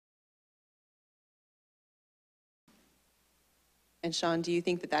And Sean, do you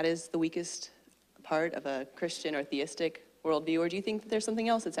think that that is the weakest part of a Christian or theistic worldview, or do you think that there's something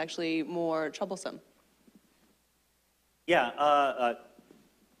else that's actually more troublesome? Yeah,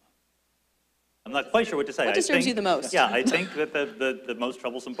 I'm not quite sure what to say. What disturbs you the most? Yeah, I think that the most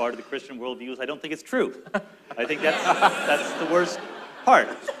troublesome part of the Christian worldview is I don't think it's true. I think that's the worst part.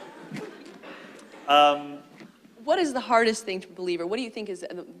 What is the hardest thing to believe, or what do you think is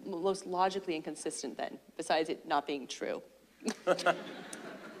the most logically inconsistent then, besides it not being true?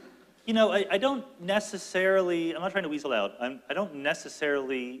 You know, I don't necessarily, I'm not trying to weasel out, I don't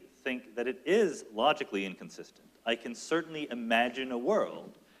necessarily think that it is logically inconsistent. I can certainly imagine a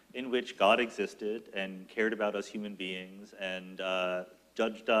world in which God existed and cared about us human beings and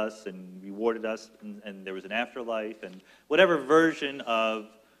judged us and rewarded us, and there was an afterlife, and whatever version of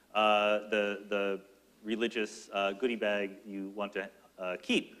the religious goodie bag you want to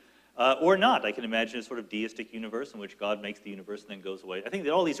keep. Or not. I can imagine a sort of deistic universe in which God makes the universe and then goes away. I think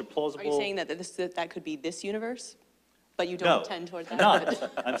that all these are plausible. Are you saying that that could be this universe, but you don't tend toward that? No,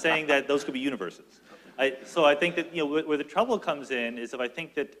 I'm saying that those could be universes. So I think that, you know, where the trouble comes in is if I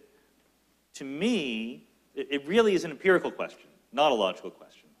think that, to me, it really is an empirical question, not a logical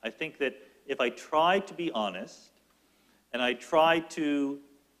question. I think that if I try to be honest and I try to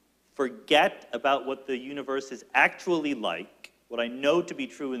forget about what the universe is actually like, what I know to be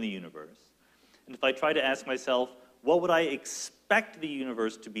true in the universe, and if I try to ask myself, what would I expect the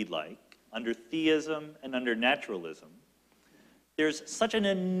universe to be like under theism and under naturalism, there's such an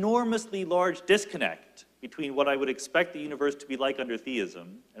enormously large disconnect between what I would expect the universe to be like under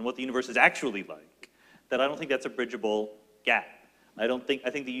theism and what the universe is actually like, that I don't think that's a bridgeable gap. I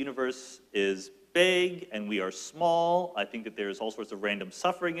think the universe is big and we are small. I think that there's all sorts of random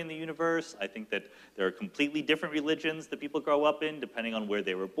suffering in the universe. I think that there are completely different religions that people grow up in depending on where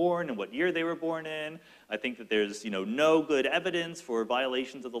they were born and what year they were born in. I think that there's, you know, no good evidence for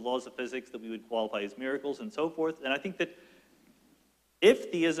violations of the laws of physics that we would qualify as miracles and so forth. And I think that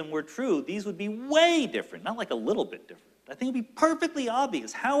if theism were true, these would be way different, not like a little bit different. I think it would be perfectly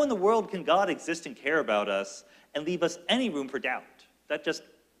obvious. How in the world can God exist and care about us and leave us any room for doubt? That just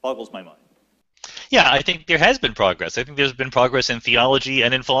boggles my mind. Yeah, I think there has been progress. I think there's been progress in theology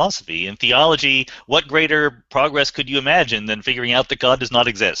and in philosophy. In theology, what greater progress could you imagine than figuring out that God does not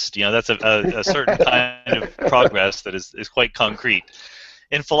exist? You know, that's a certain kind of progress that is quite concrete.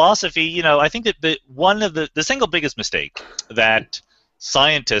 In philosophy, you know, I think that one of the single biggest mistake that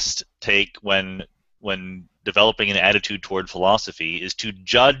scientists take when developing an attitude toward philosophy is to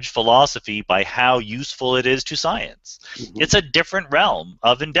judge philosophy by how useful it is to science. Mm-hmm. It's a different realm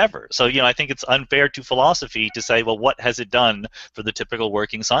of endeavor. So, you know, I think it's unfair to philosophy to say, well, what has it done for the typical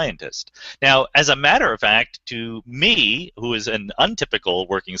working scientist? Now, as a matter of fact, to me, who is an untypical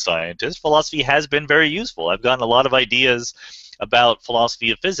working scientist, philosophy has been very useful. I've gotten a lot of ideas about philosophy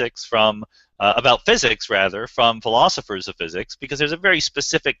of physics from about physics, rather, from philosophers of physics, because there's a very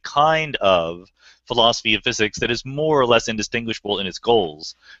specific kind of philosophy of physics that is more or less indistinguishable in its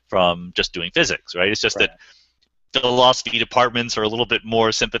goals from just doing physics, right? It's just that philosophy departments are a little bit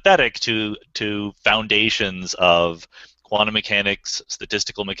more sympathetic to foundations of quantum mechanics,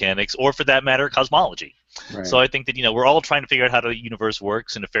 statistical mechanics, or for that matter, cosmology. Right. So I think that, you know, we're all trying to figure out how the universe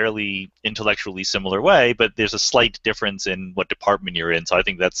works in a fairly intellectually similar way, but there's a slight difference in what department you're in. So I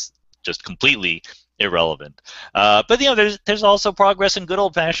think that's just completely irrelevant. But, you know, there's also progress in good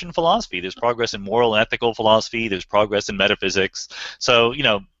old-fashioned philosophy. There's progress in moral and ethical philosophy. There's progress in metaphysics. So, you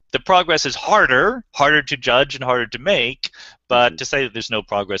know, the progress is harder to judge and harder to make, but to say that there's no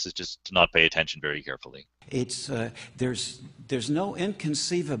progress is just to not pay attention very carefully. It's there's no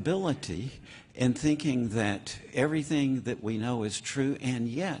inconceivability in thinking that everything that we know is true, and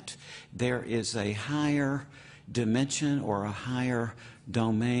yet there is a higher dimension or a higher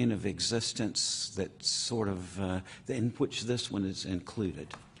domain of existence that sort of in which this one is included.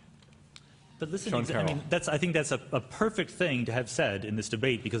 But listen, I mean, I think that's a perfect thing to have said in this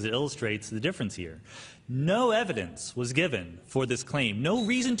debate because it illustrates the difference here. No evidence was given for this claim. No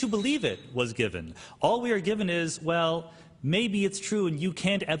reason to believe it was given. All we are given is, well, maybe it's true and you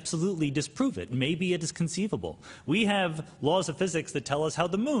can't absolutely disprove it. Maybe it is conceivable. We have laws of physics that tell us how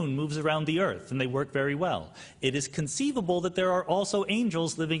the moon moves around the earth, and they work very well. It is conceivable that there are also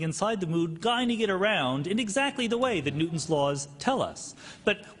angels living inside the moon guiding it around in exactly the way that Newton's laws tell us.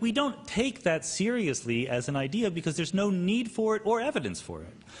 But we don't take that seriously as an idea because there's no need for it or evidence for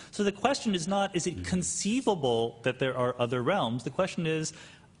it. So the question is not, is it conceivable that there are other realms? The question is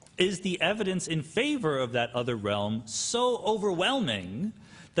the evidence in favor of that other realm so overwhelming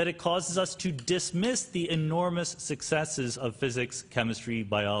that it causes us to dismiss the enormous successes of physics, chemistry,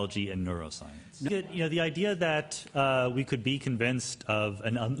 biology, and neuroscience. The idea that we could be convinced of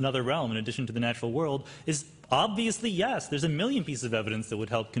another realm in addition to the natural world is obviously yes. There's a million pieces of evidence that would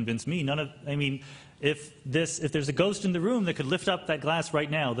help convince me. If there's a ghost in the room that could lift up that glass right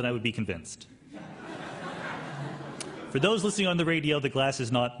now, then I would be convinced. For those listening on the radio, the glass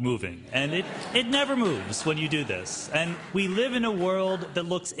is not moving, and it never moves when you do this. And we live in a world that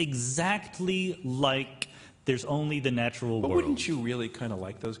looks exactly like there's only the natural world. But wouldn't you really kind of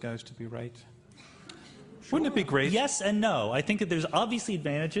like those guys to be right? Sure. Wouldn't it be great? Yes and no. I think that there's obviously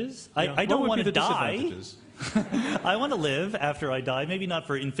advantages. Yeah. I don't want to die. I want to live after I die, maybe not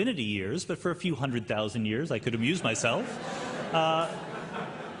for infinity years, but for a few 100,000 years. I could amuse myself.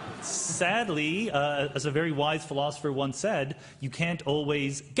 Sadly, as a very wise philosopher once said, you can't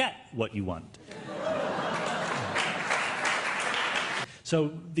always get what you want.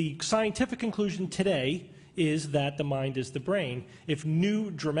 So the scientific conclusion today is that the mind is the brain. If new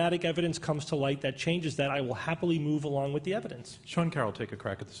dramatic evidence comes to light that changes that, I will happily move along with the evidence. Sean Carroll, take a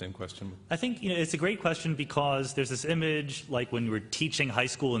crack at the same question. I think it's a great question because there's this image, like when we're teaching high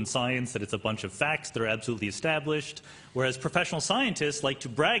school in science, that it's a bunch of facts that are absolutely established, whereas professional scientists like to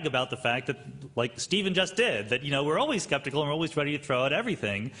brag about the fact that, like Stephen just did, that we're always skeptical and we're always ready to throw out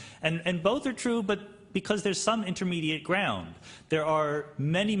everything. And both are true, but because there's some intermediate ground. There are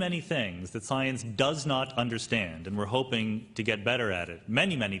many, many things that science does not understand, and we're hoping to get better at it.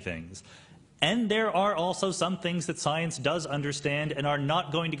 Many, many things. And there are also some things that science does understand and are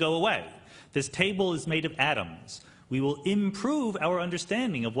not going to go away. This table is made of atoms. We will improve our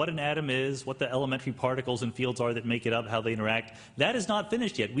understanding of what an atom is, what the elementary particles and fields are that make it up, how they interact. That is not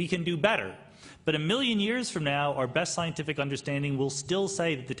finished yet. We can do better. But a million years from now, our best scientific understanding will still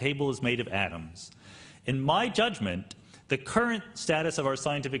say that the table is made of atoms. In my judgment, the current status of our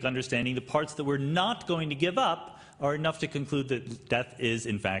scientific understanding, the parts that we're not going to give up, are enough to conclude that death is,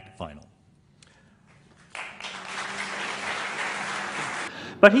 in fact, final.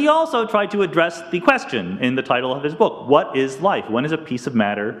 But he also tried to address the question in the title of his book, what is life? When is a piece of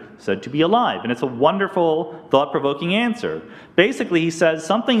matter said to be alive? And it's a wonderful, thought-provoking answer. Basically, he says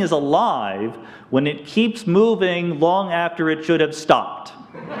something is alive when it keeps moving long after it should have stopped.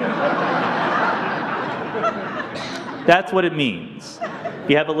 That's what it means. If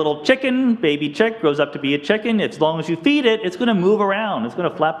you have a little chicken, baby chick, grows up to be a chicken, as long as you feed it, it's going to move around. It's going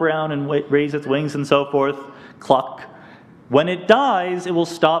to flap around and raise its wings and so forth, cluck. When it dies, it will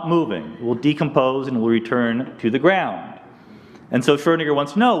stop moving. It will decompose and will return to the ground. And so Schrödinger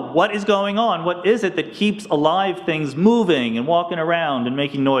wants to know, what is going on? What is it that keeps alive things moving and walking around and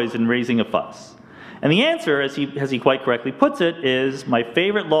making noise and raising a fuss? And the answer, as he quite correctly puts it, is my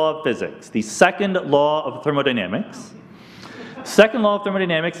favorite law of physics, the second law of thermodynamics. Second law of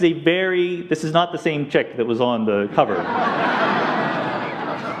thermodynamics is this is not the same chick that was on the cover.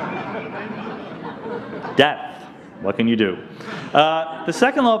 Death. What can you do? The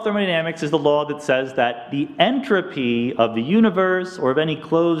second law of thermodynamics is the law that says that the entropy of the universe, or of any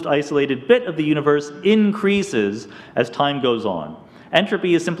closed, isolated bit of the universe, increases as time goes on.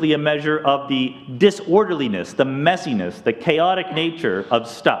 Entropy is simply a measure of the disorderliness, the messiness, the chaotic nature of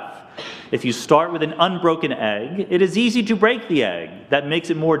stuff. If you start with an unbroken egg, it is easy to break the egg. That makes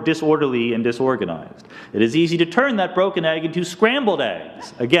it more disorderly and disorganized. It is easy to turn that broken egg into scrambled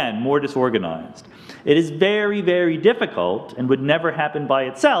eggs. Again, more disorganized. It is very, very difficult, and would never happen by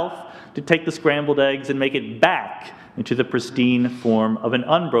itself, to take the scrambled eggs and make it back into the pristine form of an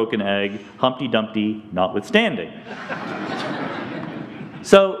unbroken egg, Humpty Dumpty notwithstanding.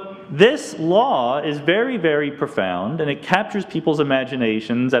 So this law is very, very profound, and it captures people's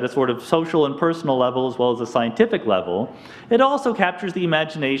imaginations at a sort of social and personal level as well as a scientific level. It also captures the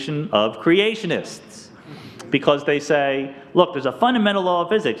imagination of creationists, because they say, look, there's a fundamental law of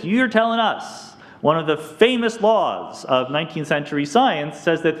physics. You're telling us. One of the famous laws of 19th century science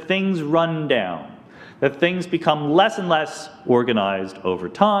says that things run down, that things become less and less organized over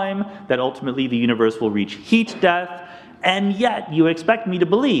time, that ultimately the universe will reach heat death. And yet, you expect me to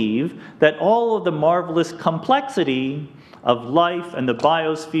believe that all of the marvelous complexity of life and the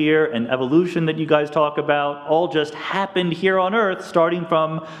biosphere and evolution that you guys talk about all just happened here on Earth, starting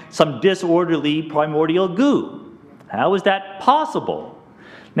from some disorderly primordial goo. How is that possible?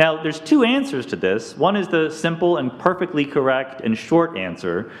 Now, there's two answers to this. One is the simple and perfectly correct and short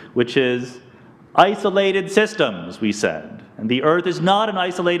answer, which is isolated systems, we said. And the Earth is not an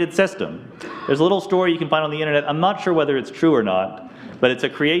isolated system. There's a little story you can find on the internet. I'm not sure whether it's true or not, but it's a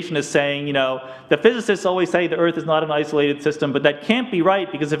creationist saying, the physicists always say the Earth is not an isolated system, but that can't be right,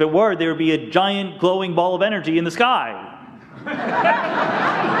 because if it were, there would be a giant glowing ball of energy in the sky.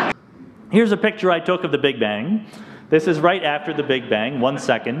 Here's a picture I took of the Big Bang. This is right after the Big Bang, 1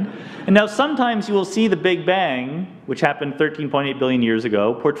 second. And now sometimes you will see the Big Bang, which happened 13.8 billion years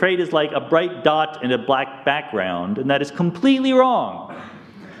ago, portrayed as like a bright dot in a black background, and that is completely wrong.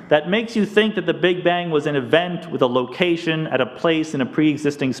 That makes you think that the Big Bang was an event with a location at a place in a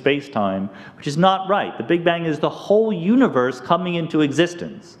pre-existing space-time, which is not right. The Big Bang is the whole universe coming into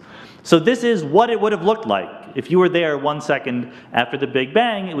existence. So this is what it would have looked like if you were there 1 second after the Big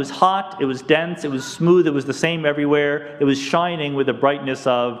Bang. It was hot, it was dense, it was smooth, it was the same everywhere. It was shining with the brightness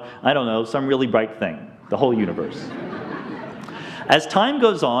of, I don't know, some really bright thing, the whole universe. As time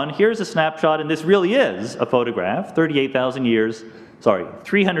goes on, here's a snapshot, and this really is a photograph, 380,000 years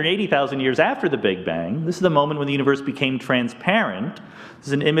after the Big Bang. This is the moment when the universe became transparent. This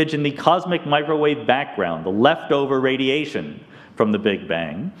is an image in the cosmic microwave background, the leftover radiation from the Big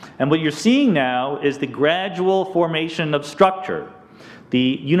Bang. And what you're seeing now is the gradual formation of structure.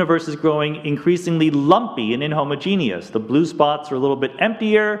 The universe is growing increasingly lumpy and inhomogeneous. The blue spots are a little bit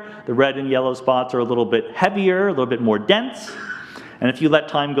emptier, the red and yellow spots are a little bit heavier, a little bit more dense. And if you let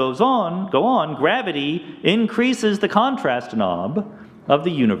time go on, gravity increases the contrast knob of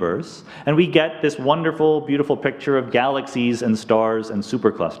the universe, and we get this wonderful, beautiful picture of galaxies and stars and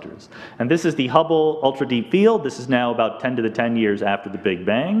superclusters. And this is the Hubble Ultra Deep Field. This is now about 10 to the 10 years after the Big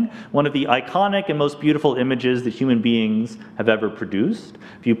Bang. One of the iconic and most beautiful images that human beings have ever produced.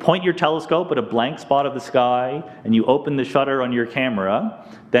 If you point your telescope at a blank spot of the sky and you open the shutter on your camera,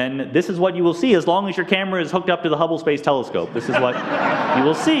 then this is what you will see as long as your camera is hooked up to the Hubble Space Telescope. This is what you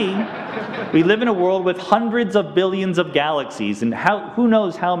will see. We live in a world with hundreds of billions of galaxies, and who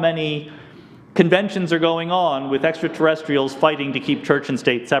knows how many conventions are going on with extraterrestrials fighting to keep church and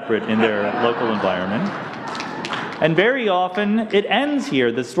state separate in their local environment. And very often it ends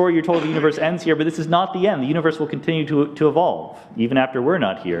here. The story you're told of the universe ends here, but this is not the end. The universe will continue to evolve, even after we're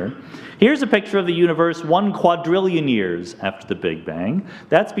not here. Here's a picture of the universe 1 quadrillion years after the Big Bang.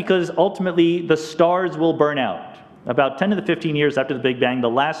 That's because ultimately the stars will burn out. About 10 to the 15 years after the Big Bang, the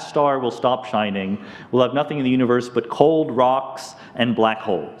last star will stop shining. We'll have nothing in the universe but cold rocks and black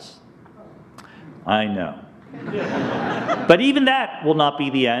holes. I know. But even that will not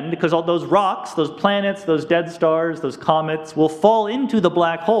be the end, because all those rocks, those planets, those dead stars, those comets will fall into the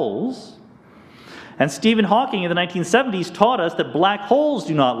black holes. And Stephen Hawking in the 1970s taught us that black holes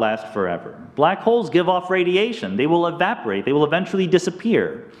do not last forever. Black holes give off radiation. They will evaporate. They will eventually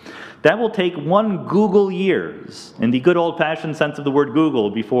disappear. That will take 1 Google years, in the good old-fashioned sense of the word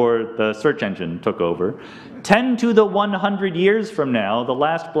Google before the search engine took over. 10 to the 100 years from now, the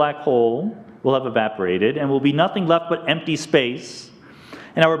last black hole will have evaporated and will be nothing left but empty space.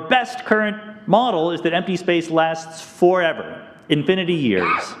 And our best current model is that empty space lasts forever, infinity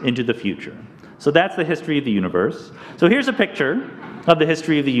years into the future. So that's the history of the universe. So here's a picture of the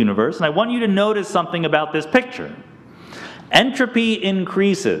history of the universe, and I want you to notice something about this picture. Entropy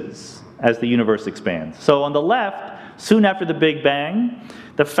increases as the universe expands. So on the left, soon after the Big Bang,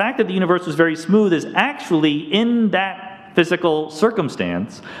 the fact that the universe was very smooth is actually, in that physical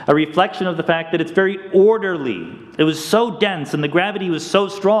circumstance, a reflection of the fact that it's very orderly. It was so dense and the gravity was so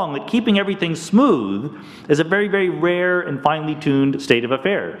strong that keeping everything smooth is a very, very rare and finely tuned state of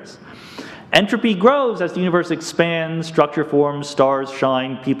affairs. Entropy grows as the universe expands, structure forms, stars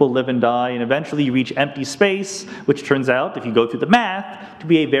shine, people live and die, and eventually you reach empty space, which turns out, if you go through the math, to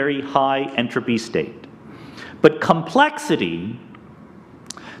be a very high entropy state. But complexity,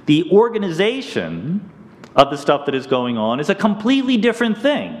 the organization of the stuff that is going on, is a completely different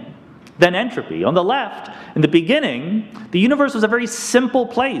thing than entropy. On the left, in the beginning, the universe was a very simple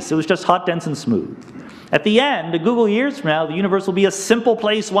place. It was just hot, dense, and smooth. At the end, a Google years from now, the universe will be a simple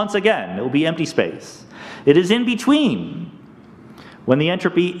place once again. It will be empty space. It is in between, when the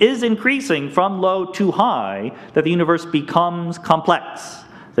entropy is increasing from low to high, that the universe becomes complex,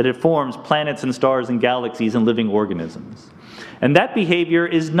 that it forms planets and stars and galaxies and living organisms. And that behavior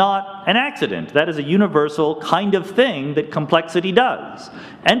is not an accident. That is a universal kind of thing that complexity does.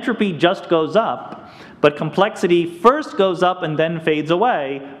 Entropy just goes up, but complexity first goes up and then fades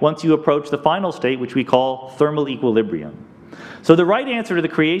away once you approach the final state, which we call thermal equilibrium. So the right answer to the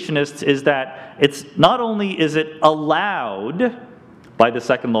creationists is that it's not only is it allowed by the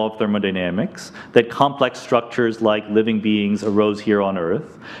second law of thermodynamics that complex structures like living beings arose here on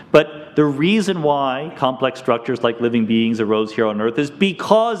Earth, but the reason why complex structures like living beings arose here on Earth is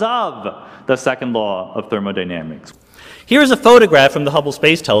because of the second law of thermodynamics. Here's a photograph from the Hubble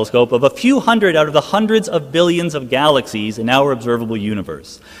Space Telescope of a few hundred out of the hundreds of billions of galaxies in our observable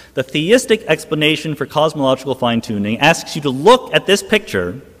universe. The theistic explanation for cosmological fine-tuning asks you to look at this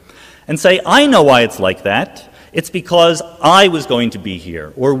picture and say, I know why it's like that. It's because I was going to be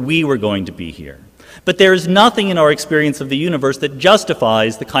here, or we were going to be here. But there is nothing in our experience of the universe that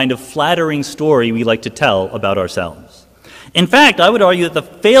justifies the kind of flattering story we like to tell about ourselves. In fact, I would argue that the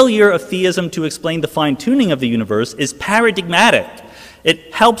failure of theism to explain the fine-tuning of the universe is paradigmatic.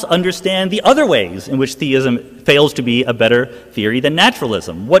 It helps understand the other ways in which theism fails to be a better theory than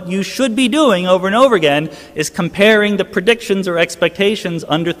naturalism. What you should be doing over and over again is comparing the predictions or expectations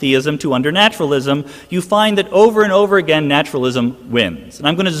under theism to under naturalism. You find that over and over again naturalism wins. And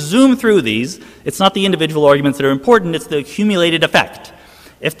I'm going to zoom through these. It's not the individual arguments that are important, it's the accumulated effect.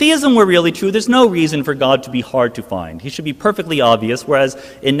 If theism were really true, there's no reason for God to be hard to find. He should be perfectly obvious, whereas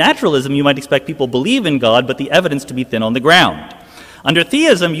in naturalism you might expect people believe in God, but the evidence to be thin on the ground. Under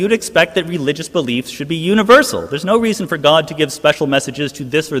theism, you'd expect that religious beliefs should be universal. There's no reason for God to give special messages to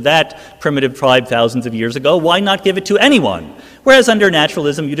this or that primitive tribe thousands of years ago. Why not give it to anyone? Whereas under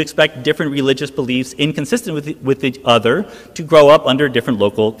naturalism, you'd expect different religious beliefs inconsistent with each other to grow up under different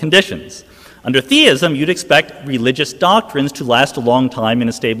local conditions. Under theism, you'd expect religious doctrines to last a long time in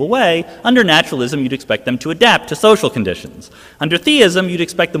a stable way. Under naturalism, you'd expect them to adapt to social conditions. Under theism, you'd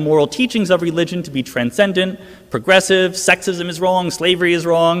expect the moral teachings of religion to be transcendent, progressive, sexism is wrong, slavery is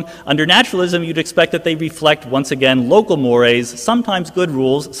wrong. Under naturalism, you'd expect that they reflect, once again, local mores, sometimes good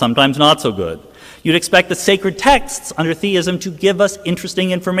rules, sometimes not so good. You'd expect the sacred texts under theism to give us interesting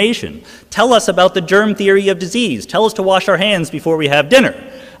information. Tell us about the germ theory of disease. Tell us to wash our hands before we have dinner.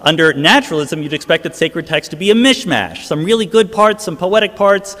 Under naturalism, you'd expect that sacred text to be a mishmash, some really good parts, some poetic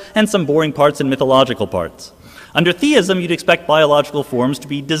parts, and some boring parts and mythological parts. Under theism, you'd expect biological forms to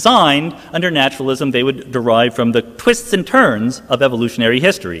be designed. Under naturalism, they would derive from the twists and turns of evolutionary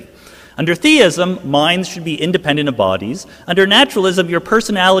history. Under theism, minds should be independent of bodies. Under naturalism, your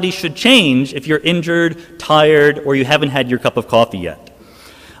personality should change if you're injured, tired, or you haven't had your cup of coffee yet.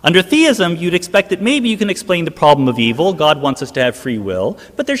 Under theism, you'd expect that maybe you can explain the problem of evil. God wants us to have free will,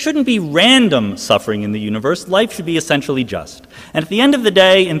 but there shouldn't be random suffering in the universe. Life should be essentially just. And at the end of the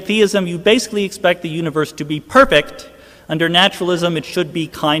day, in theism, you basically expect the universe to be perfect. Under naturalism, it should be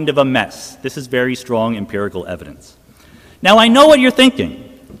kind of a mess. This is very strong empirical evidence. Now, I know what you're thinking.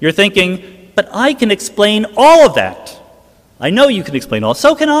 You're thinking, but I can explain all of that. I know you can explain all.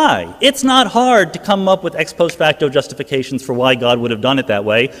 So can I. It's not hard to come up with ex post facto justifications for why God would have done it that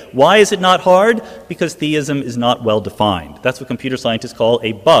way. Why is it not hard? Because theism is not well defined. That's what computer scientists call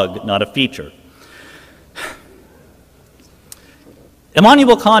a bug, not a feature.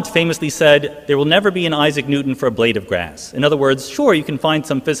 Immanuel Kant famously said, there will never be an Isaac Newton for a blade of grass. In other words, sure, you can find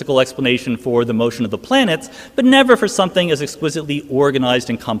some physical explanation for the motion of the planets, but never for something as exquisitely organized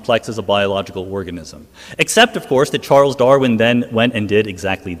and complex as a biological organism. Except, of course, that Charles Darwin then went and did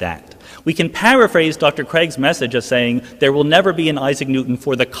exactly that. We can paraphrase Dr. Craig's message as saying, there will never be an Isaac Newton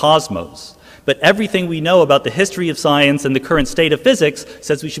for the cosmos. But everything we know about the history of science and the current state of physics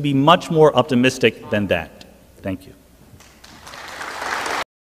says we should be much more optimistic than that. Thank you.